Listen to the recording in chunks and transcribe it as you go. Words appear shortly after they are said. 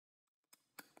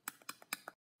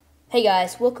Hey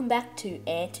guys, welcome back to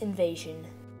Ant Invasion.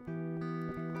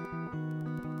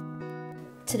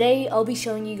 Today I'll be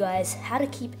showing you guys how to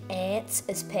keep ants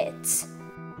as pets,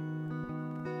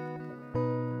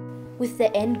 with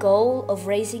the end goal of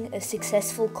raising a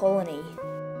successful colony.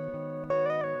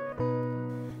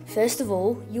 First of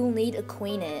all, you'll need a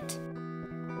queen ant.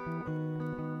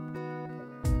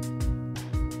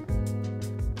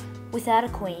 Without a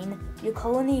queen, your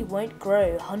colony won't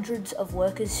grow hundreds of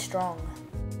workers strong.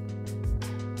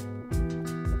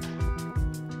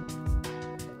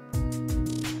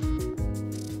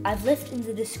 I've left in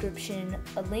the description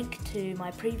a link to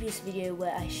my previous video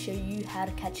where I show you how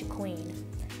to catch a queen.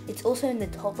 It's also in the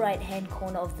top right hand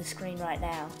corner of the screen right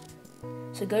now.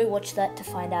 So go watch that to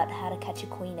find out how to catch a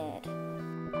queen ant.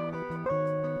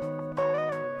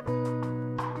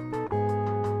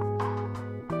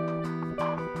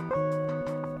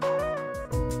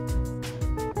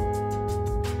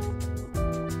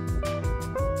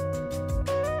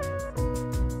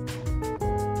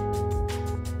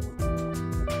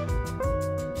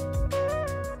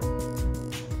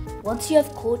 Once you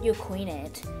have caught your queen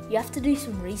ant, you have to do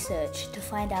some research to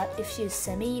find out if she is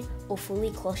semi or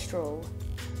fully claustral.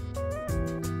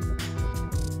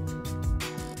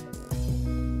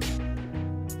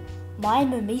 My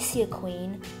Myrmecia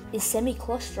queen is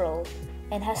semi-claustral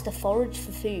and has to forage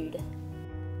for food.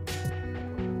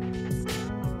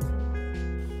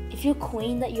 If your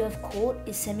queen that you have caught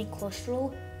is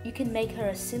semi-claustral, you can make her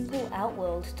a simple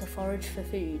outworld to forage for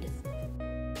food.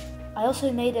 I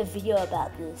also made a video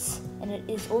about this, and it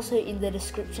is also in the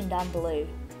description down below.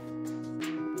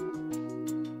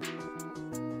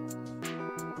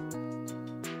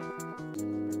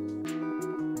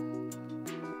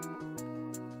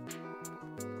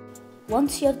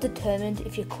 Once you have determined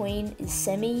if your queen is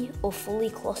semi or fully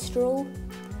claustral,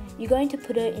 you're going to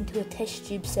put her into a test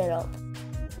tube setup.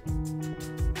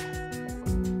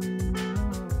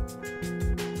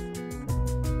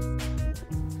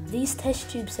 These test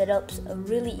tube setups are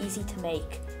really easy to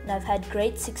make, and I've had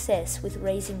great success with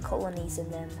raising colonies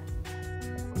in them.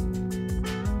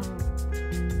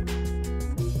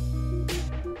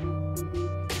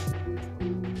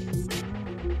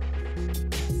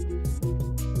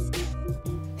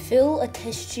 Fill a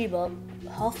test tube up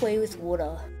halfway with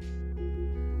water.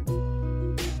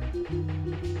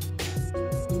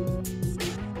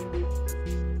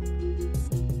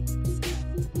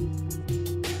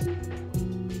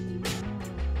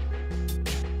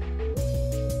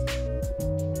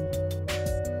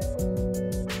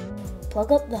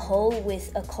 Plug up the hole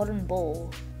with a cotton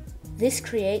ball. This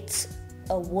creates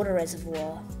a water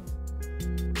reservoir.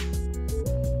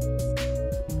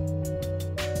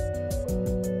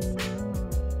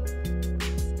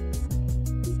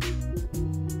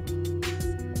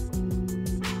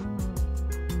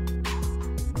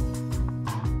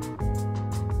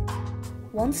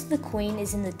 Once the queen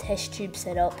is in the test tube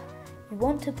setup, you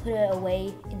want to put her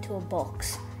away into a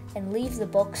box and leave the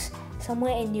box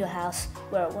somewhere in your house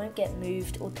where it won't get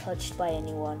moved or touched by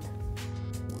anyone.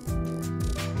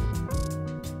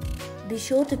 Be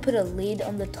sure to put a lid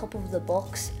on the top of the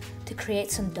box to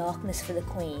create some darkness for the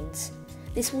queens.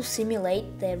 This will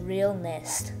simulate their real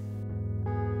nest.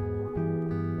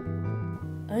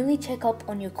 Only check up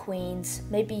on your queens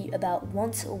maybe about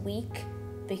once a week,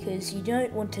 because you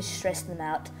don't want to stress them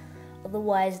out,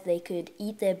 otherwise they could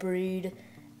eat their brood,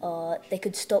 they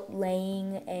could stop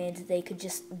laying, and they could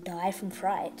just die from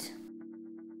fright.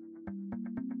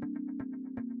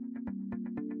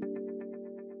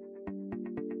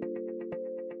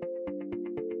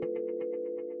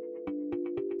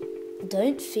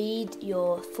 Don't feed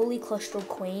your fully claustral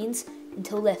queens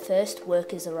until their first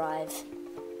workers arrive.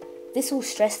 This will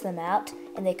stress them out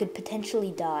and they could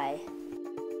potentially die.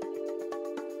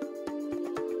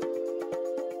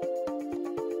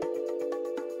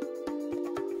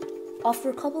 After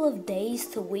a couple of days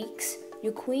to weeks,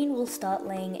 your queen will start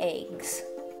laying eggs.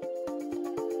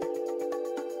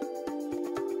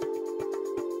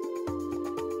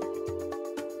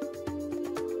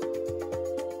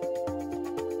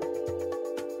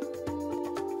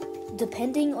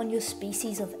 Depending on your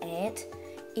species of ant,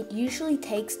 it usually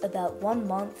takes about 1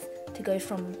 month to go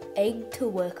from egg to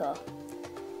worker.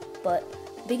 But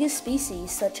bigger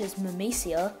species such as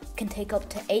Myrmecia can take up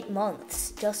to 8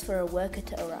 months just for a worker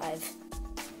to arrive.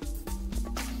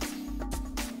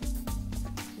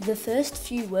 The first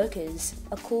few workers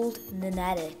are called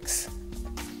nanatics.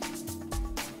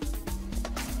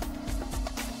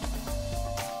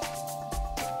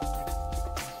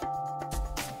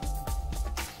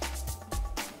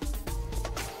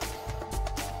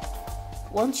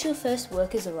 Once your first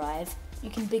workers arrive, you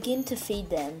can begin to feed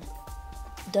them.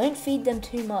 Don't feed them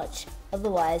too much,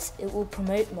 otherwise it will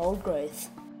promote mold growth.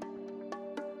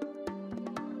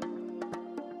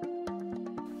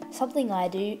 Something I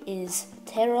do is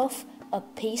tear off a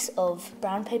piece of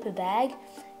brown paper bag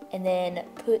and then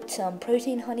put some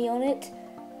protein honey on it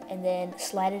and then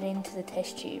slide it into the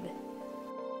test tube.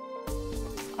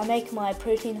 I make my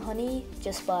protein honey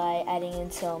just by adding in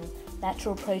some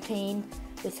natural protein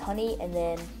with honey and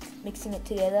then mixing it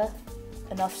together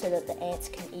enough so that the ants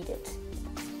can eat it.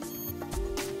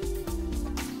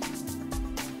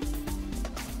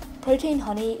 Protein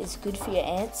honey is good for your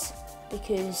ants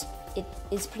because it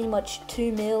is pretty much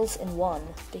 2 meals in one,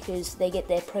 because they get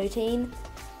their protein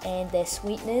and their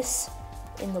sweetness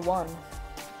in the one.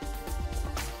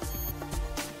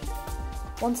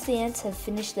 Once the ants have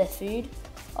finished their food,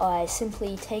 I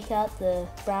simply take out the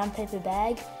brown paper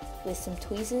bag with some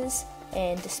tweezers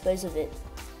and dispose of it.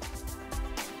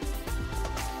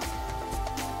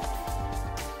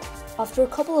 After a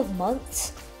couple of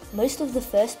months, most of the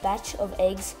first batch of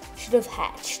eggs should have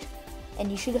hatched, and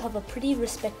you should have a pretty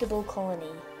respectable colony.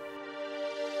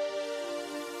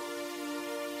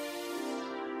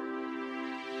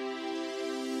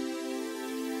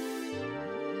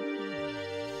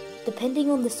 Depending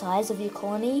on the size of your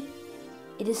colony,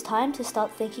 it is time to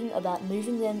start thinking about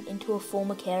moving them into a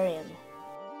formicarium.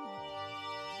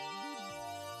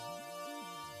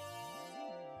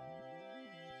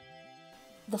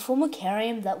 The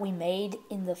formicarium that we made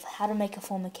in the How to Make a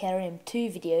Formicarium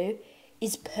 2 video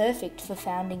is perfect for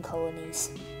founding colonies.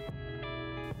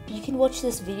 You can watch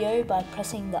this video by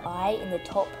pressing the I in the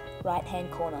top right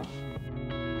hand corner.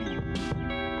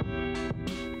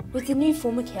 With the new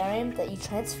formicarium that you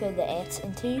transfer the ants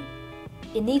into,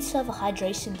 it needs to have a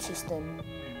hydration system.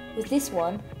 With this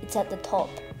one, it's at the top.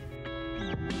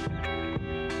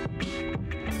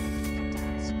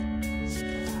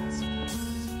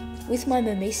 With my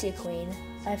Myrmecia queen,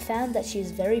 I've found that she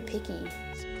is very picky.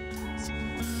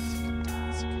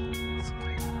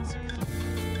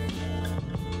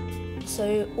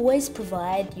 So always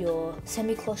provide your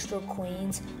semi-claustral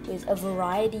queens with a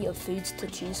variety of foods to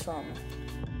choose from.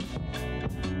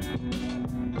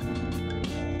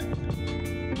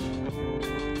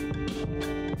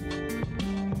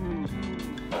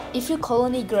 If your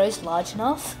colony grows large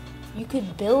enough, you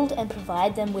could build and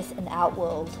provide them with an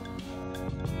outworld.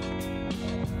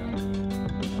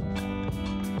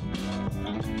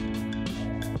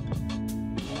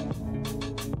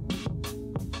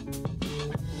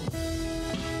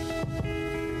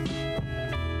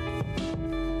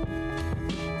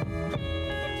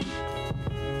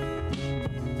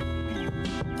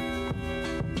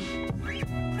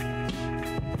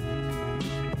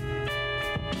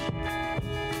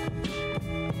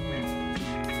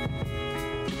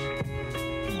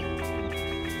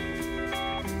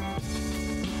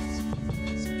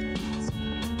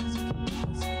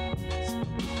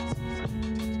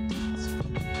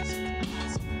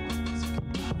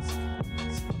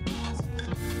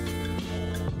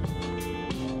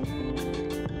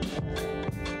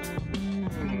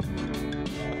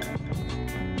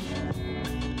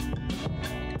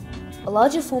 A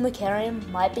larger formicarium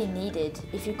might be needed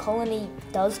if your colony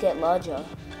does get larger.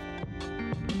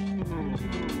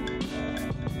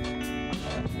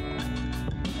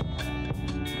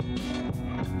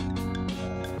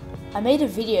 I made a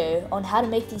video on how to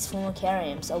make these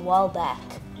formicariums a while back.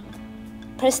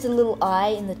 Press the little I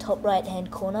in the top right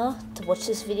hand corner to watch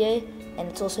this video, and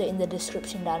it's also in the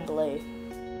description down below.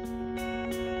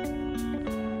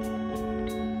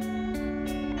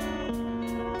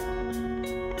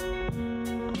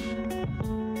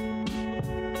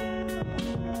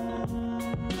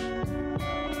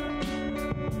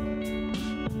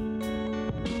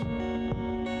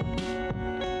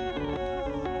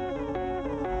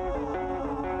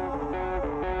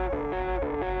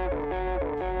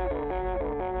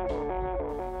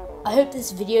 I hope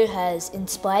this video has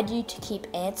inspired you to keep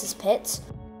ants as pets,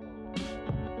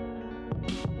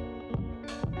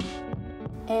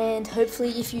 and hopefully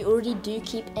if you already do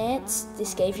keep ants,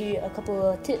 this gave you a couple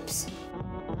of tips.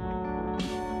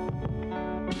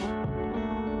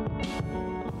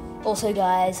 Also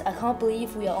guys, I can't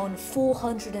believe we are on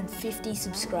 450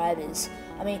 subscribers.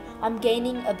 I mean, I'm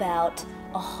gaining about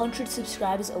 100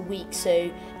 subscribers a week, so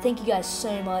thank you guys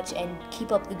so much and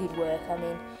keep up the good work. I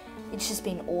mean, it's just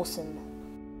been awesome.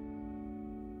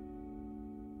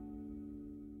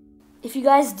 If you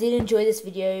guys did enjoy this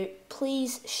video,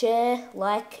 please share,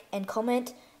 like, and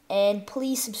comment, and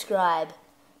please subscribe,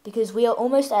 because we are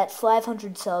almost at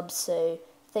 500 subs, so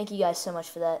thank you guys so much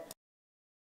for that.